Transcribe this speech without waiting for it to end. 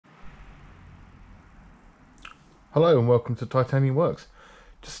Hello and welcome to Titanium Works.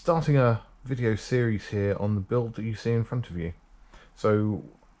 Just starting a video series here on the build that you see in front of you. So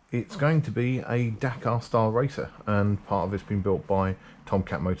it's going to be a Dakar style racer, and part of it's been built by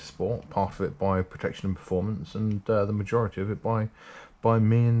Tomcat Motorsport, part of it by Protection and Performance, and the majority of it by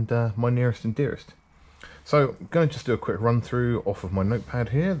me and my nearest and dearest. So I'm going to just do a quick run through off of my notepad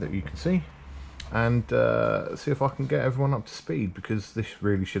here that you can see, and see if I can get everyone up to speed, because this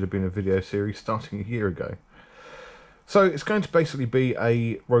really should have been a video series starting a year ago. So it's going to basically be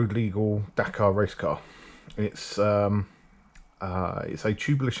a road legal Dakar race car. It's a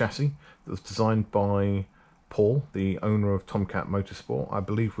tubular chassis that was designed by Paul, the owner of Tomcat Motorsport, I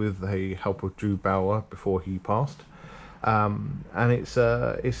believe with the help of Drew Bauer before he passed. And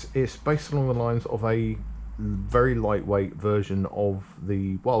it's based along the lines of a very lightweight version of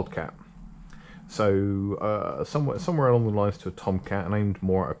the Wildcat. So somewhere along the lines to a Tomcat, and aimed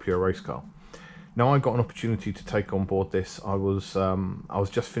more at a pure race car. Now I got an opportunity to take on board this. I was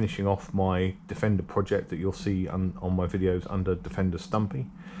just finishing off my Defender project that you'll see on my videos under Defender Stumpy,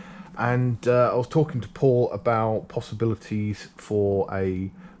 and I was talking to Paul about possibilities for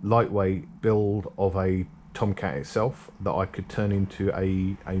a lightweight build of a Tomcat itself that I could turn into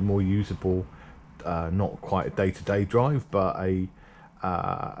a more usable, not quite a day-to-day drive, but a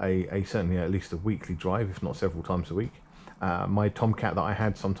certainly at least a weekly drive, if not several times a week. My Tomcat that I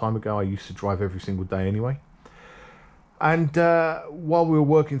had some time ago, I used to drive every single day anyway. And while we were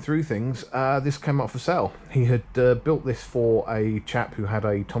working through things, this came up for sale. He had built this for a chap who had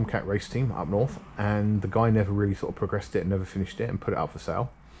a Tomcat race team up north, and the guy never really sort of progressed it and never finished it and put it up for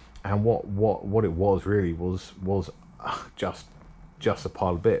sale. And what it was really was just a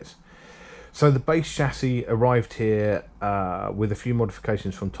pile of bits. So the base chassis arrived here with a few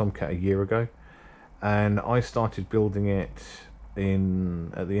modifications from Tomcat a year ago. And I started building it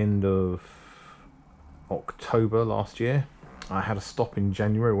at the end of October last year. I had a stop in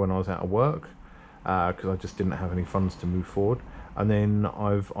January when I was out of work because I just didn't have any funds to move forward. And then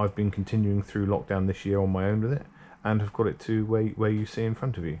I've been continuing through lockdown this year on my own with it, and have got it to where you see in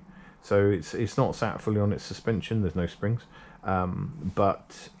front of you. So it's not sat fully on its suspension. There's no springs,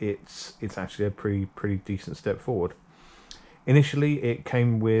 but it's actually a pretty decent step forward. Initially, it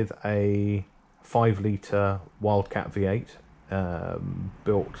came with a 5-litre Wildcat V8,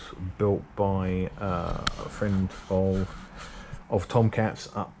 built by a friend of Tomcat's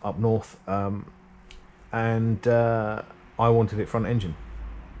up north, and I wanted it front engine.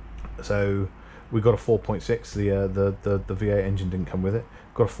 So we got a 4.6. The V8 engine didn't come with it.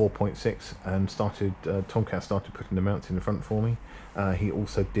 Got a 4.6, and Tomcat started putting the mounts in the front for me. He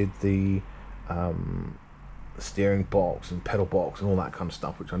also did the steering box and pedal box and all that kind of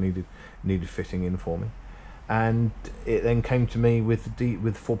stuff, which I needed fitting in for me. And it then came to me with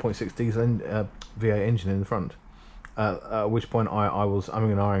 4.6 diesel V8 engine in the front, at which point I was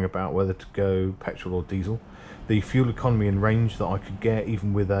umming and ahhing about whether to go petrol or diesel. The fuel economy and range that I could get,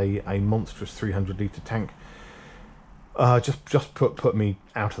 even with a monstrous 300-litre tank, just put me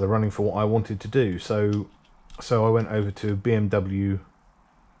out of the running for what I wanted to do. So I went over to BMW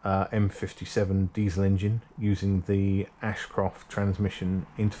M57 diesel engine, using the Ashcroft transmission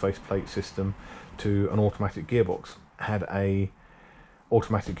interface plate system to an automatic gearbox. Had a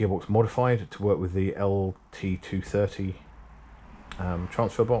automatic gearbox modified to work with the LT230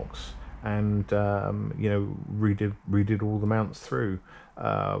 transfer box, and redid all the mounts through,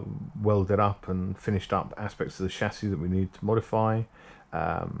 welded up and finished up aspects of the chassis that we needed to modify,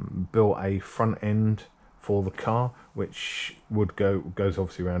 built a front end for the car, which goes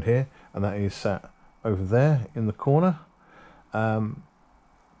obviously around here, and that is sat over there in the corner.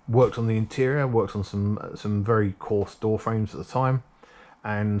 Worked on the interior, worked on some very coarse door frames at the time,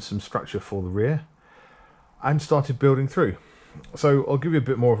 and some structure for the rear, and started building through. So I'll give you a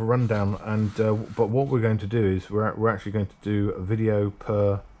bit more of a rundown, and but what we're going to do is we're actually going to do a video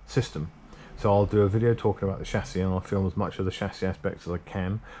per system. So I'll do a video talking about the chassis, and I'll film as much of the chassis aspects as I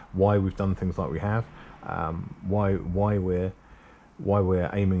can, why we've done things like we have, why we're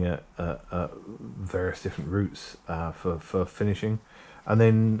aiming at various different routes for finishing, and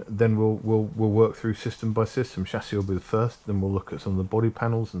then we'll work through system by system. Chassis will be the first, then we'll look at some of the body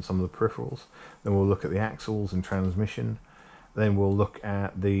panels and some of the peripherals, then we'll look at the axles and transmission, then we'll look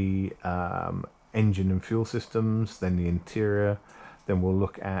at the engine and fuel systems, then the interior. Then we'll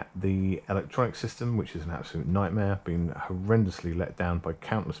look at the electronic system, which is an absolute nightmare. Been horrendously let down by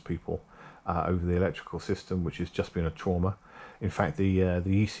countless people over the electrical system, which has just been a trauma. In fact, the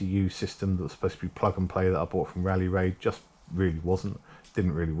ECU system that was supposed to be plug and play that I bought from Rally Raid just really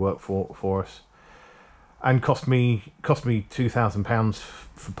didn't really work for us. and cost me £2,000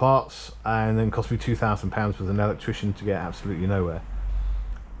 for parts, and then cost me £2,000 with an electrician to get absolutely nowhere.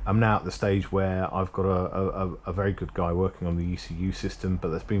 I'm now at the stage where I've got a very good guy working on the ECU system, but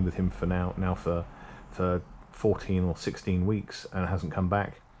that's been with him for now for 14 or 16 weeks and hasn't come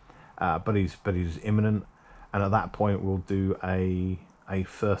back. But he's imminent, and at that point we'll do a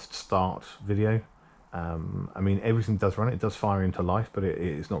first start video. I mean, everything does run, it does fire into life, but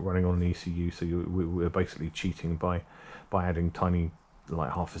it's not running on an ECU, so we're basically cheating by adding tiny,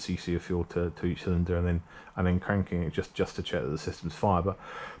 like half a cc of fuel to each cylinder, and then cranking it just to check that the system's fire. But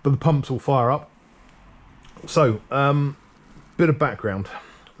the pumps will fire up. So bit of background,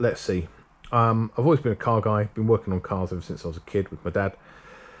 let's see. I've always been a car guy, been working on cars ever since I was a kid with my dad.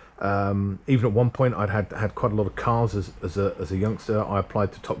 Even at one point I'd had quite a lot of cars as a youngster. I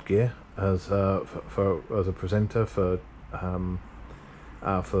applied to Top Gear as a presenter for the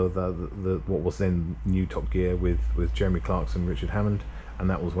what was then new Top Gear with Jeremy Clarkson and Richard Hammond, and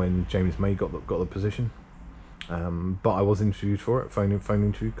that was when James May got the position. But I was interviewed for it, phone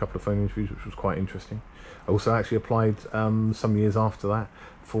interview, a couple of phone interviews, which was quite interesting. I also actually applied some years after that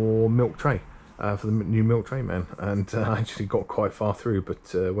for Milk Tray, for the new Milk Tray Man, and I actually got quite far through.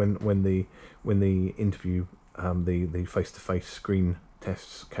 But when the interview, the face-to-face screen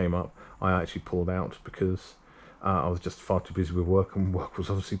tests came up, I actually pulled out because I was just far too busy with work, and work was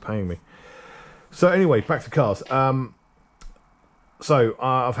obviously paying me. So anyway, back to cars. So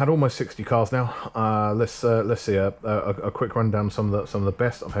I've had almost 60 cars now. Let's see a quick rundown of some of the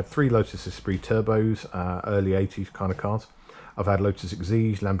best. I've had 3 Lotus Esprit turbos, early 80s kind of cars. I've had Lotus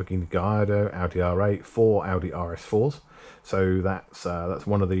Exige, Lamborghini Gallardo, Audi R8, 4 Audi RS4s. So that's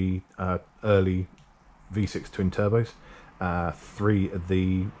one of the early V6 twin turbos. 3 of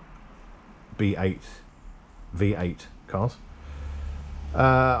the V8 cars.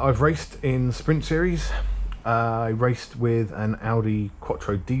 I've raced in Sprint Series. I raced with an Audi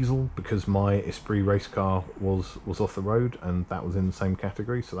Quattro diesel because my Esprit race car was off the road, and that was in the same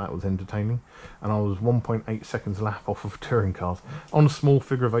category, so that was entertaining. And I was 1.8 seconds a lap off of touring cars on a small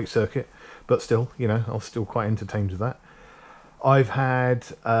figure-of-8 circuit, but still, you know, I was still quite entertained with that. I've had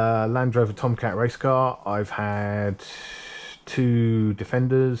a Land Rover Tomcat race car. I've had 2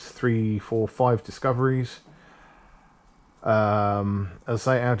 Defenders, 3, 4, 5 Discoveries. As I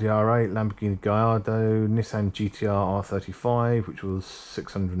say, Audi R8, Lamborghini Gallardo, Nissan GTR R35, which was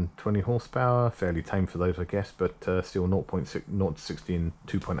 620 horsepower, fairly tame for those, I guess, but still 0.6, 0 to 60 in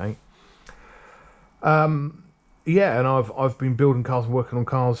 2.8. Yeah, and I've been building cars and working on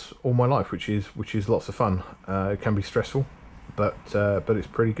cars all my life, which is lots of fun. It can be stressful, but it's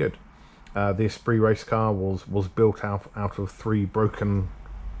pretty good. The Esprit race car was built out of 3 broken,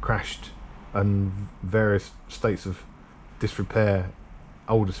 crashed, and various states of disrepair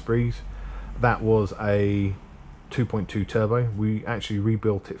old Esprits. That was a 2.2 turbo. We actually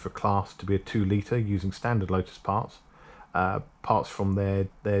rebuilt it for class to be a 2 litre using standard Lotus parts, from their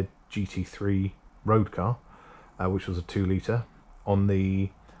GT3 road car, which was a 2 litre on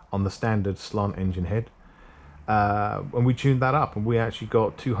the standard slant engine head. And we tuned that up, and we actually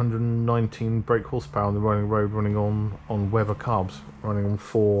got 219 brake horsepower on the running road, running on Weber carbs, running on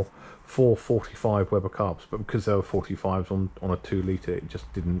 445 Weber carbs. But because there were 45s on a 2 litre, it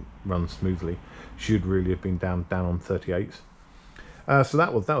just didn't run smoothly. Should really have been down on 38s. So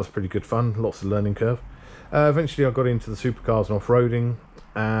that was pretty good fun. Lots of learning curve. Eventually I got into the supercars and off-roading.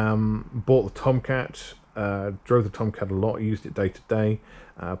 Bought the Tomcat. Drove the Tomcat a lot, used it day to day.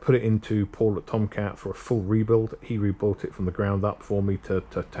 Put it into Paul at Tomcat for a full rebuild. He rebuilt it from the ground up for me to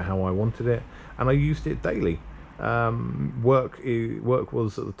how I wanted it, and I used it daily. Work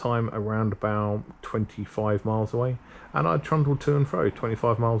was at the time around about 25 miles away, and I trundled to and fro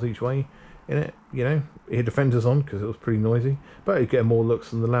 25 miles each way in it. You know, it had defenders on because it was pretty noisy, but it'd get more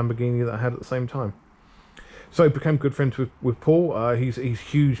looks than the Lamborghini that I had at the same time. So I became good friends with Paul. He's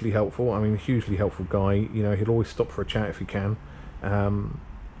hugely helpful. I mean, hugely helpful guy. You know, he'll always stop for a chat if he can. You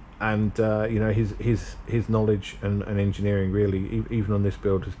know, his knowledge and engineering really, even on this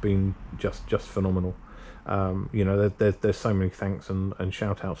build, has been just phenomenal. You know, there's so many thanks and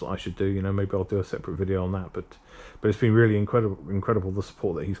shout outs that I should do. You know, maybe I'll do a separate video on that. But it's been really incredible the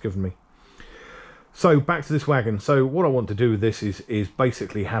support that he's given me. So back to this wagon. So what I want to do with this is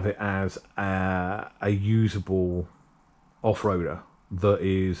basically have it as a usable off-roader that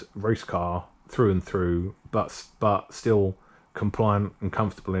is race car through and through, but still compliant and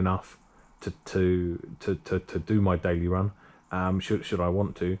comfortable enough to do my daily run. Should I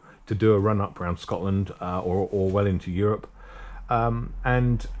want to do a run up around Scotland or well into Europe,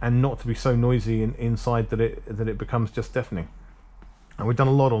 and not to be so noisy inside that it becomes just deafening. And we've done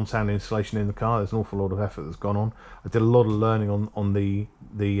a lot on sound installation in the car. There's an awful lot of effort that's gone on. I did a lot of learning on the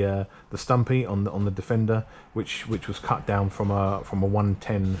Stumpy on the Defender, which was cut down from a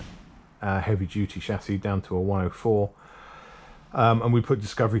 110 heavy duty chassis down to a 104. And we put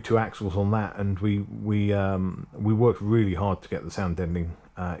Discovery 2 axles on that, and we worked really hard to get the sound deadening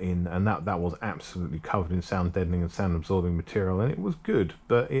in, and that was absolutely covered in sound deadening and sound absorbing material, and it was good.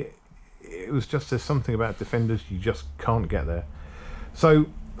 But it was just, there's something about Defenders you just can't get there. So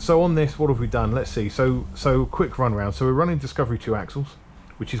on this, what have we done? Let's see. So quick run around. So we're running Discovery 2 axles,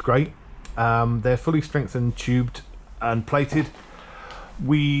 which is great. They're fully strengthened, tubed, and plated.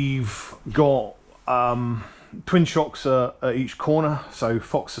 We've got twin shocks at each corner, so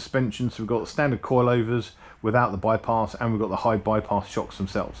Fox suspension. So we've got the standard coilovers without the bypass, and we've got the high bypass shocks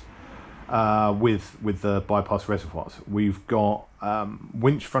themselves with the bypass reservoirs. We've got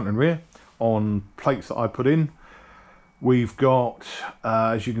winch front and rear on plates that I put in. We've got,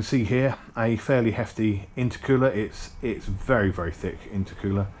 as you can see here, a fairly hefty intercooler. It's very, very thick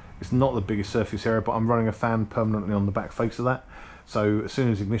intercooler. It's not the biggest surface area, but I'm running a fan permanently on the back face of that. So as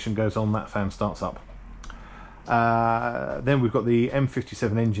soon as ignition goes on, that fan starts up. Then we've got the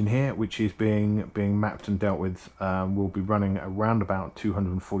M57 engine here, which is being mapped and dealt with. We'll be running around about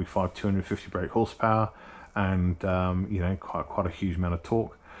 245, 250 brake horsepower, and you know, quite a huge amount of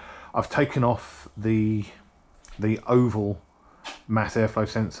torque. I've taken off the oval mass airflow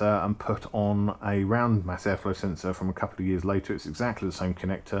sensor and put on a round mass airflow sensor from a couple of years later. It's exactly the same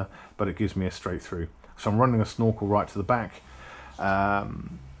connector, but it gives me a straight through. So I'm running a snorkel right to the back.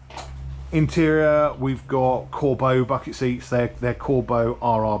 Interior, we've got Corbeau bucket seats. They're Corbeau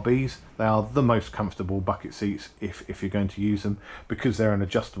RRBs. They are the most comfortable bucket seats if you're going to use them, because they're an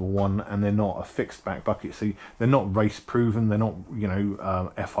adjustable one and they're not a fixed back bucket seat. They're not race proven. They're not, you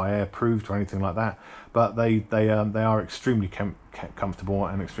know, FIA approved or anything like that. But they are extremely comfortable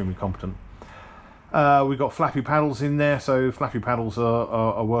and extremely competent. We've got flappy paddles in there. So flappy paddles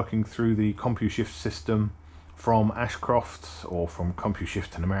are working through the CompuShift system from Ashcroft, or from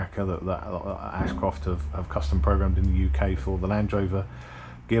CompuShift in America, that Ashcroft have custom programmed in the UK for the Land Rover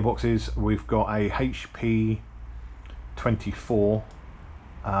gearboxes. We've got a HP 24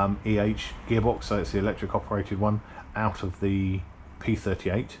 EH gearbox, so it's the electric operated one, out of the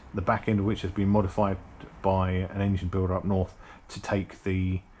P38, the back end of which has been modified by an engine builder up north to take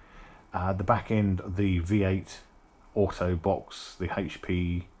the back end of the V8 auto box, the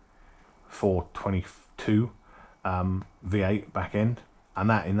HP 422 V8 back end, and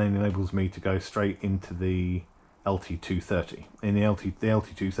that then enables me to go straight into the LT230. In the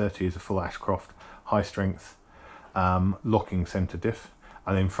LT230 is a full Ashcroft high strength locking center diff,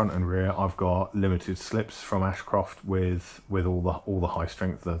 and then front and rear I've got limited slips from Ashcroft with all the high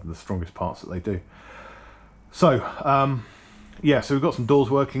strength, the strongest parts that they do. So yeah, so we've got some doors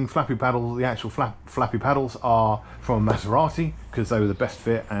working. Flappy paddles, the actual flappy paddles are from a Maserati, because they were the best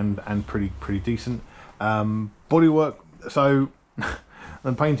fit and pretty decent. Bodywork, so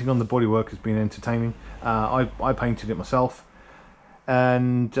the painting on the bodywork has been entertaining. I painted it myself,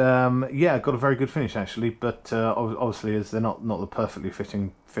 and yeah, got a very good finish actually, but obviously as they're not the perfectly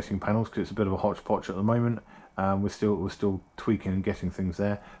fitting panels, because it's a bit of a hodgepodge at the moment. We're still tweaking and getting things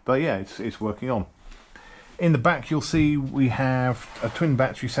there, but yeah, it's working on. In the back you'll see we have a twin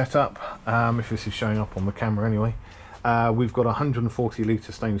battery setup, if this is showing up on the camera anyway. We've got a 140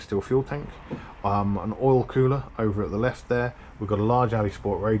 litre stainless steel fuel tank, an oil cooler over at the left there. We've got a large Alley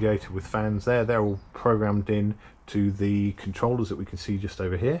Sport radiator with fans there. They're all programmed in to the controllers that we can see just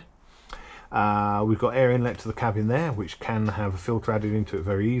over here. We've got air inlet to the cabin there, which can have a filter added into it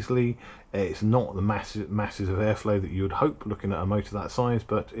very easily. It's not the masses of airflow that you would hope looking at a motor that size,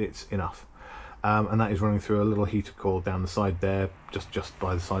 but it's enough. And that is running through a little heater coil down the side there, just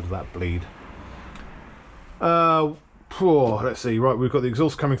by the side of that bleed. Let's see, right, we've got the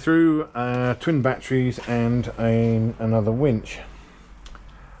exhaust coming through, twin batteries, and another winch.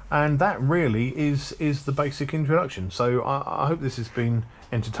 And that really is the basic introduction. So I hope this has been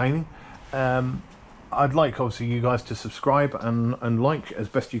entertaining. I'd like, obviously, you guys to subscribe and like as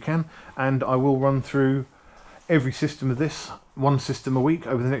best you can, and I will run through every system of this, one system a week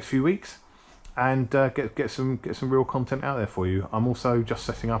over the next few weeks, and get some real content out there for you. I'm also just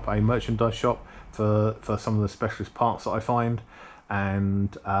setting up a merchandise shop for some of the specialist parts that I find,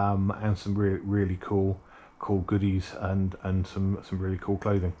 and some really cool goodies, and some really cool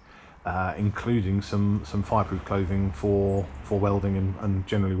clothing, including some fireproof clothing for welding and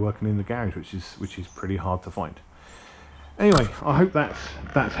generally working in the garage, which is pretty hard to find. Anyway, I hope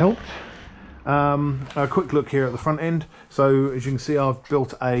that's helped. A quick look here at the front end. So as you can see, I've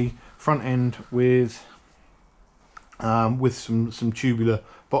built a front end with with some tubular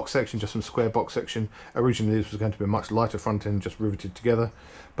box section, just some square box section. Originally this was going to be a much lighter front end, just riveted together,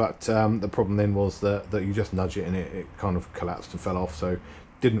 but the problem then was that you just nudge it and it kind of collapsed and fell off, so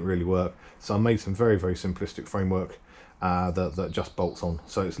didn't really work. So I made some very simplistic framework that just bolts on.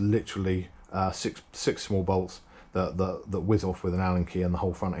 So it's literally six small bolts that whiz off with an Allen key, and the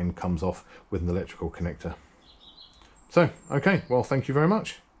whole front end comes off with an electrical connector. So okay, well, thank you very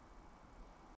much.